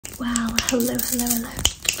Well, hello. Hello.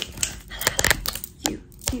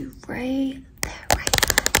 You right there,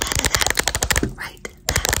 right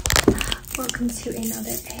there. Welcome to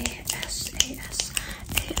another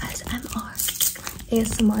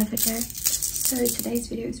ASMR video. So today's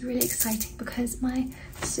video is really exciting because my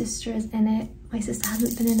sister is in it. My sister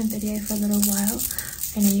hasn't been in a video for a little while.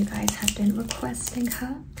 I know you guys have been requesting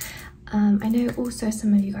her. I know also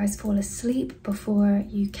some of you guys fall asleep before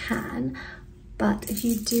you can, but if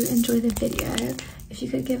you do enjoy the video, if you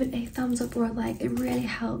could give it a thumbs up or a like, it really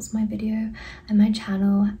helps my video and my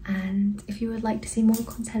channel. And if you would like to see more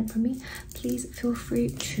content from me, please feel free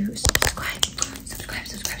to subscribe.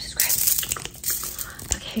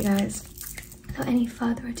 Okay guys, without any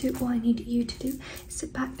further ado, all I need you to do is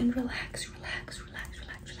sit back and relax,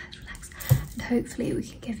 and hopefully we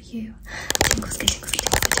can give you tingles.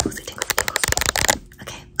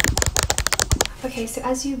 Okay, so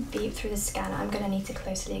as you beep through the scanner, I'm gonna need to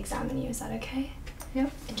closely examine you. Is that okay?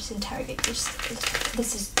 Yep. And just interrogate you.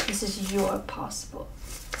 This is your passport.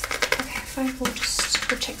 Okay, fine. We'll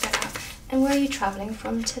check that out. And where are you traveling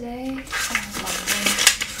from today? London.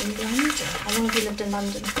 From London. How long have you lived in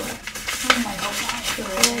London for? My whole life. Your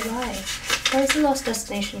whole life. Where's the last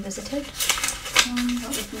destination you visited? That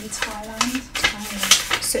would be Thailand.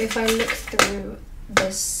 So if I look through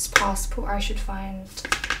this passport, I should find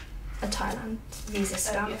a Thailand visa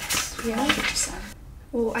stamp. Yes. Yeah. 100%.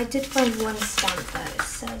 Well, I did find one stamp that it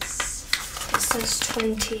says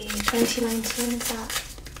 2019. Is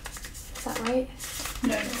that right? No.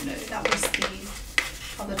 That was the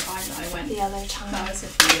other time that I went. The other time. That was a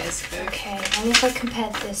few years ago. Okay, and if I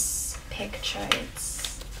compared this picture,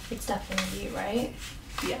 it's definitely you, right?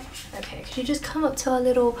 Yeah. Okay, could you just come up to our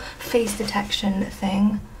little face detection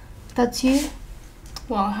thing? That's you?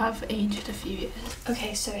 Well, I have aged a few years.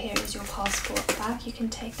 Okay, so here is your passport back. You can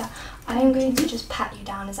take that. I am going to just pat you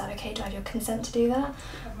down. Is that okay? Do I have your consent to do that?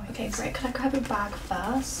 Okay, great. Could I grab your bag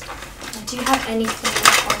first? And do you have anything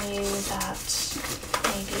on you that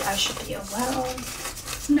maybe I should be aware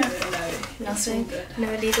of? No. Nothing? It's all good.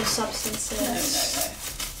 No illegal substances?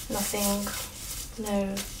 No. Nothing?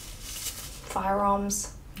 No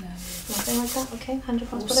firearms? No. Nothing like that? Okay, hand your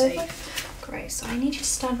All passport over. safe. Great, so I need you to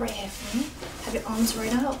stand right here for me. Have your arms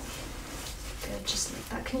right out. Good, just like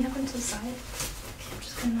that. Can you have them to the side? Okay, I'm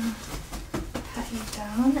just gonna pat you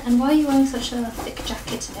down. And why are you wearing such a thick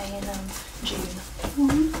jacket today in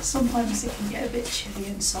June? Sometimes it can get a bit chilly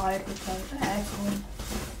inside with the aircon.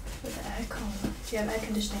 With the aircon. Do you have air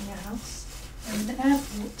conditioning in your house? In the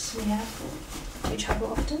airport. In the airport. Do you travel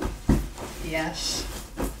often? Yes.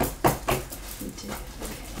 You do.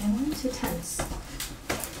 Okay, and why are you so tense?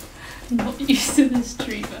 I'm not used to this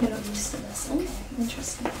treatment. You're not used to this. Okay,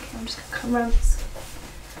 interesting. Okay, I'm just gonna come around this.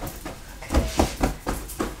 Okay,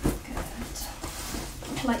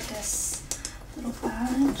 good. I like this little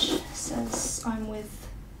badge. It says I'm with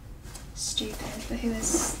Stupid, but who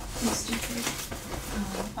is Stupid?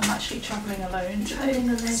 I'm actually travelling alone. Traveling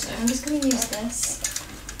alone. So I'm just gonna use this.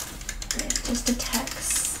 It just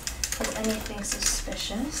detects as anything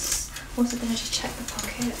suspicious. Also gonna just check the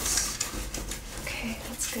pockets. Okay,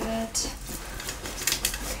 that's good.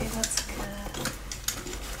 Okay, that's good.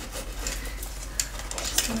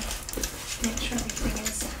 Just gonna make sure everything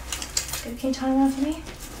is good. Can you turn around for me?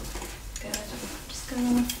 Good. I'm just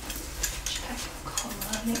gonna check your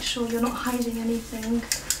collar, make sure you're not hiding anything.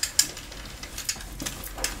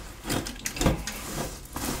 Okay.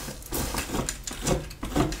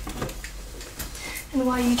 And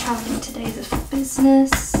why are you travelling today? Is it for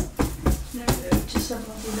business? No, just a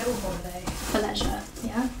lovely little holiday. For leisure,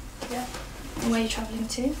 yeah? Yeah. And where are you travelling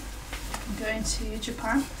to? I'm going to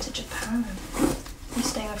Japan. To Japan. Are you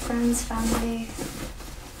staying with friends, family?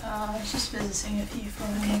 Just visiting a few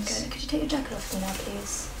friends. Okay, good. Could you take your jacket off for me now,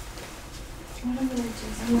 please? What I'm going to do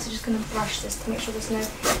is I'm also just going to brush this to make sure there's no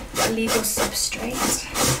illegal substrate.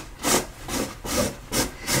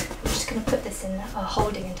 I'm just going to put this in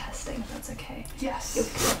holding and testing, if that's okay. Yes.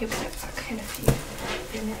 You'll get it back in a few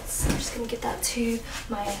minutes. I'm just going to give that to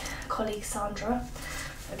my colleague Sandra.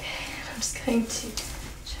 Okay, I'm just going to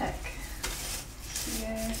check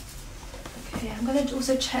here. Okay, I'm going to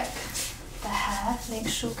also check the hair, make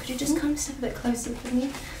sure. Could you just come step a bit closer for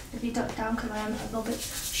me? Maybe duck down because I am a little bit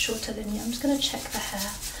shorter than you. I'm just going to check the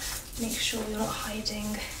hair, make sure you're not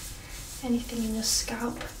hiding anything in your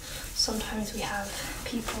scalp. Sometimes we have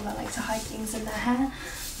people that like to hide things in their hair,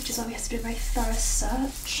 which is why we have to do a very thorough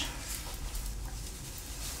search.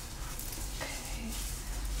 Okay,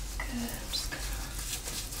 good. I'm just gonna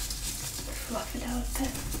fluff it out a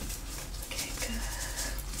bit. Okay, good.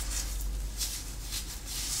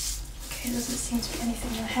 Okay, doesn't seem to be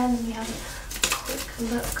anything in your hair. Let me have a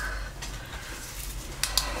quick look.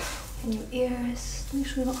 in your ears. Make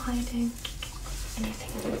sure you're not hiding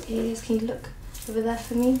anything in your ears. Can you look over there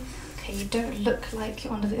for me? Okay, you don't look like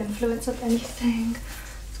you're under the influence of anything.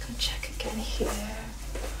 Just gonna check again here.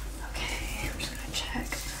 Okay, I'm just gonna check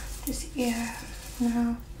this ear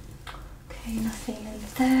now. Okay, nothing in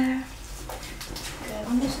there. Good.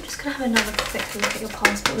 I'm just gonna have another quick look at your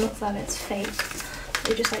passport. Not that it's fake.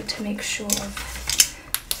 We just like to make sure of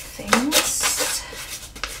things.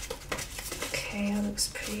 Okay, that looks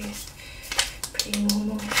pretty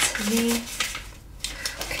normal to me.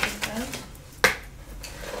 Okay, good.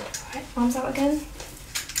 Alright, arms out again.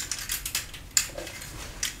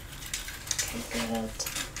 Okay, good.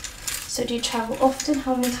 So do you travel often?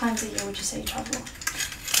 How many times a year would you say you travel?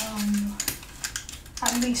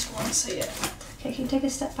 At least once a year. Okay, can you take a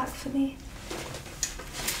step back for me?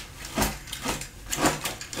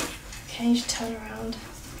 Okay, you should turn around.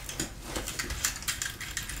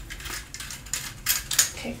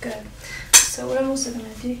 Okay, good. So what I'm also going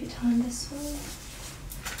to do, if you turn this way,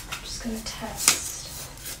 I'm just going to test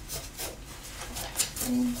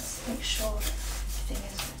things, make sure everything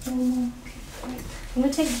is normal. Okay, great. I'm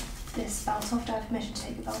going to take this belt off. Do I have permission to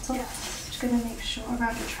take the belt off? Yeah. Just going to make sure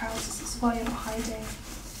around your trousers as well you're not hiding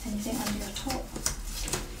anything under your top.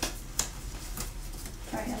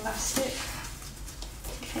 Very elastic.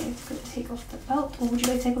 Okay, I'm going to take off the belt. Or would you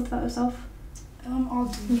like to take off the belt yourself? I'll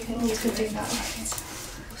do. You can do that. Okay.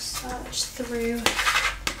 We'll search through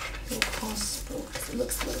your passport because it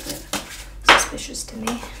looks a little bit suspicious to me.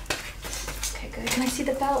 Okay, good. Can I see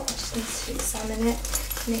the belt? I just need to examine it,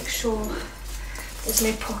 make sure there's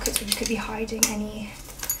no pockets where you could be hiding any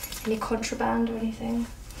contraband or anything.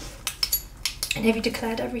 And have you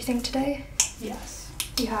declared everything today? Yes.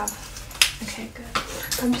 You have? Okay, good.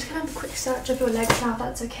 I'm just going to have a quick search of your legs now, if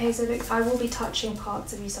that's okay. So look, I will be touching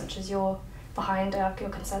parts of you, such as your behind. I have your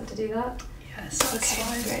consent to do that? Yes, that's okay,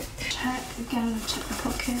 fine. Great. Check, again, check the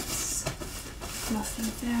pockets.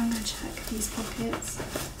 Nothing there. I'm going to check these pockets.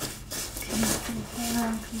 Okay, nothing there.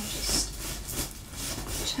 Can I just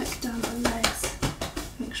check down the legs?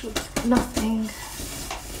 Make sure there's nothing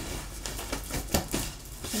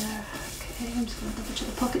there. Okay, I'm just going to double check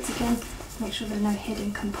the pockets again. Make sure there are no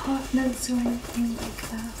hidden compartments or anything like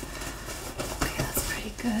that. Okay, that's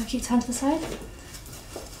pretty good. Can you turn to the side?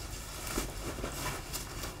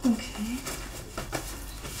 Okay.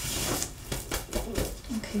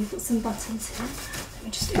 Okay, we've got some buttons here. Let me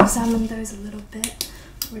just examine those a little bit.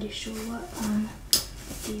 Not really sure what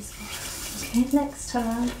these are. Okay, next turn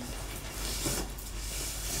around.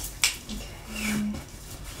 Okay.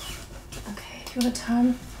 Okay, if you want to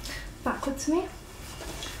turn backwards to me.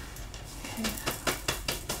 Okay.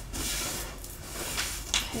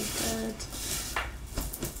 Okay, good.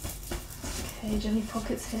 Okay, do you have any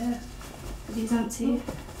pockets here? Are these empty?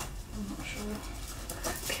 I'm not sure.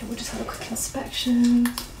 Okay, we'll just have a quick inspection.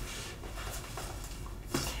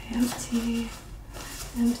 Okay, empty.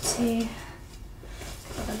 Empty.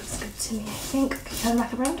 Oh, that looks good to me, I think. Okay, turn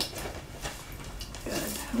back around.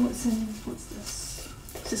 Good. And what's this?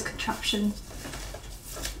 What's this contraption?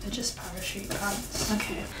 They're just parachute pants.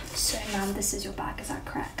 Okay. So now this is your bag, is that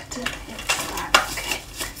correct? It's the bag, okay.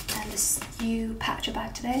 And this, you packed your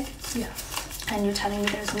bag today? Yeah. And you're telling me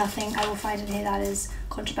there's nothing I will find in here that is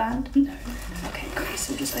contraband? No. Okay, great.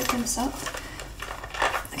 So we'll just open this up.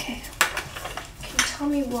 Okay. Can you tell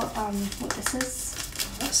me what this is?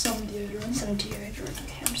 That's some deodorant. Some deodorant.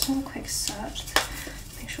 Okay, I'm just doing a quick search.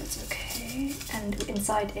 Make sure it's okay. And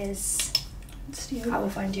inside is... It's deodorant. I will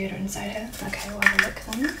find deodorant inside here. Okay, we'll have a look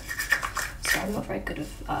then. So I'm not very good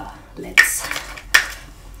with lids.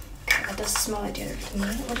 Okay, that does smell like deodorant to me.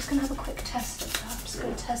 We're just going to have a quick test of that. I'm just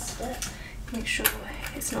going to test it. Make sure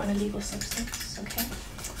it's not an illegal substance. Okay,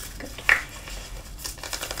 good.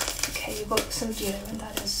 Okay, you've got some deodorant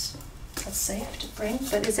that's safe to bring.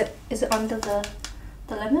 But is it under the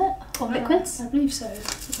limit of liquids? I believe so.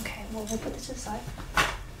 Okay, well we'll put this aside.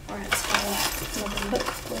 Alright, let's have another look.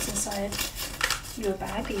 What's inside your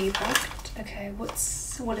bag? Are you packed? Okay, what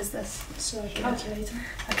is this? It's a calculator.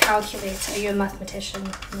 A calculator. Are you a mathematician,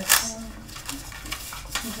 miss?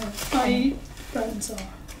 My friends are.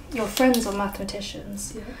 Your friends are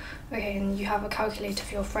mathematicians? Yeah. Okay, and you have a calculator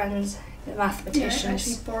for your friends, the mathematicians? Yeah, I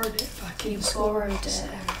actually borrowed it back in school. You borrowed it.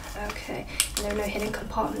 Okay. And there are no hidden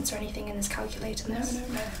compartments or anything in this calculator? No.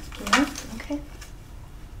 No? Okay.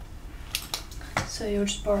 So you're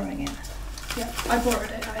just borrowing it? Yeah, I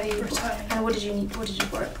borrowed it. I returned it. And what did you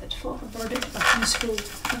borrow it for? I borrowed it back in school.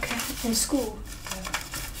 Okay. In school?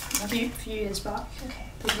 Yeah. A few years back.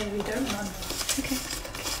 Okay. But yeah, we don't remember. Okay.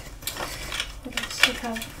 What else do you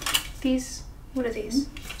have? These What are these?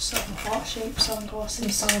 Some heart-shaped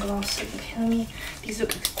sunglasses. Some sunglasses. Okay, these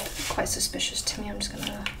look quite suspicious to me. I'm just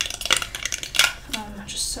gonna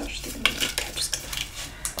just search the image. Okay, I'm just gonna.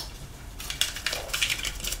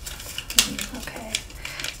 Okay.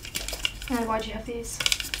 And why do you have these?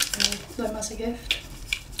 Them as a gift.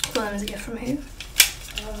 Well, them as a gift from who?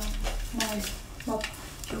 My mum.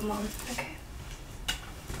 Your mum. Okay.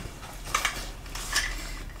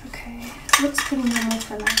 Okay. What's pretty normal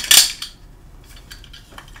for now?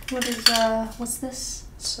 What is what's this?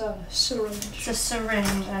 It's a syringe. It's a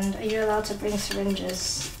syringe, and are you allowed to bring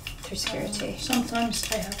syringes through security? Sometimes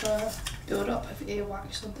they have a build-up of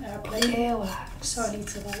earwax on the airplane. Earwax. So I need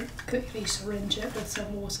to like quickly syringe it with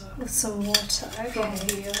some water. With some water, okay. From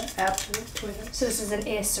the airport toilet. So this is an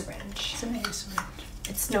ear syringe. It's an ear syringe.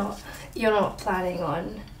 It's not, you're not planning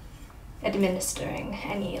on administering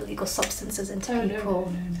any illegal substances into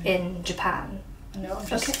people no. in Japan? No, I'm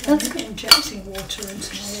just Okay, that's good. injecting water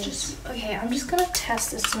into my ears. Okay, I'm just gonna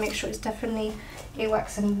test this to make sure it's definitely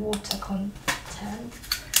earwax and water content.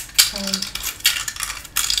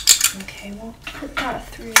 Okay, we'll put that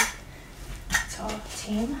through to our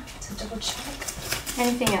team to double check.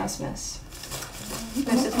 Anything else, miss? I'm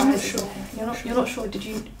not sure. You're not sure. Did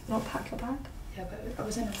you not pack your bag? Yeah, but I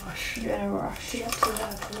was in a rush. You're in a rush. To get to the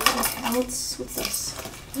airport. Okay, and what's this?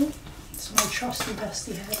 It's my trusty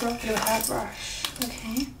dusty hairbrush. Your hairbrush.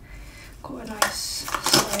 Okay. Got a nice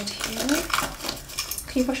side here.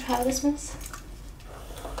 Can you brush your hair with this, miss?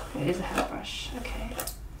 It is a hairbrush. Okay.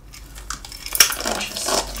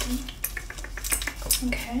 Interesting.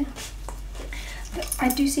 Okay. But I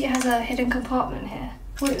do see it has a hidden compartment here.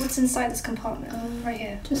 What's inside this compartment? Right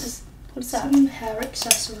here. What's that? Some hair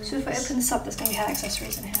accessories. So if I open this up, there's going to be hair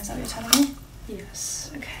accessories in here. Is that what you're telling me?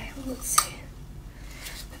 Yes. Okay, well, let's see.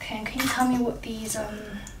 Okay, and can you tell me what these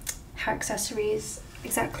hair accessories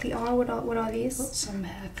exactly are? What are these? Got some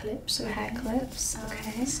hair clips. Some hair clips.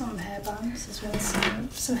 Okay. Some hair bands as well.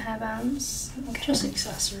 Some hair bands. Okay. Just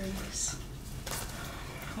accessories.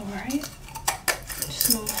 Alright.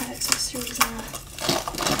 Just normal hair accessories and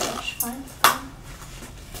brush. Fine.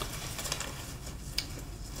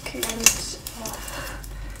 Okay, and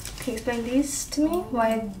can you explain these to me?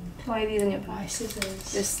 Why are these in your bag? My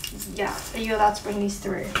scissors. Just, yeah. Are you allowed to bring these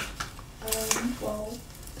through? Well,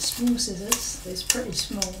 small scissors. It's pretty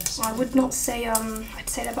small. So I would not say, I'd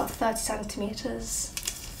say they're about 30 centimetres.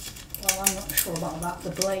 Well, I'm not sure about that.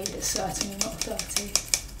 The blade is certainly not 30.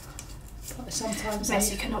 But sometimes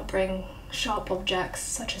Yes, you cannot bring sharp objects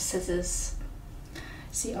such as scissors.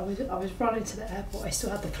 See, I was running to the airport. I still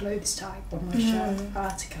had the clothes tag on my shirt. I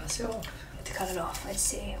had to cut it off. You had to cut it off, I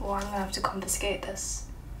see. Or I'm going to have to confiscate this.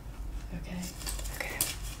 Okay. Okay.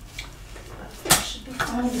 That should be I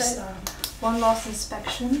fine. understand. One last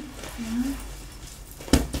inspection.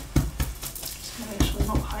 Just want to make sure we're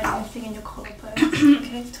not hiding anything in your collarbone.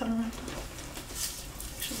 Okay, turn around. Make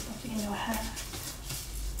sure there's nothing in your hair.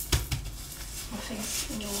 Nothing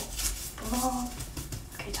in your bra.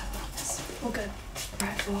 Okay, turn around this. All good.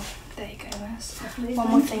 Right, well, there you go, miss. One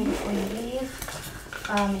more thing before you leave.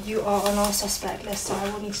 You are on our suspect list, so I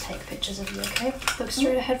will need to take pictures of you, okay? Look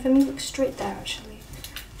straight ahead for me. Look straight there, actually.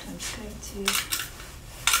 I'm just going to...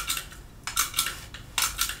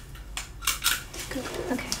 Good.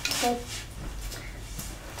 Okay, so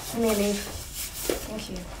let me leave. Thank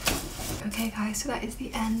you. Okay, guys, so that is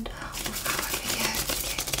the end of our video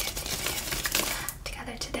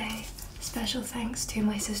together today. Special thanks to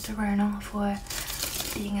my sister Rhona for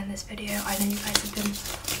being in this video. I know you guys have been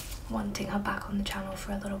wanting her back on the channel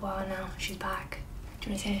for a little while now. She's back. Do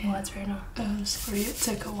you want to say any words, Rhona? Sorry it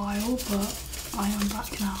took a while, but I am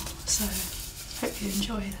back now, so hope you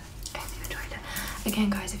enjoyed. Hope you enjoyed it. Again,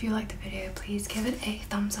 guys, if you liked the video, please give it a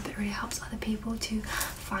thumbs up. It really helps other people to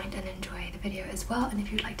find and enjoy the video as well. And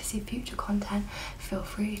if you'd like to see future content, feel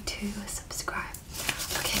free to subscribe.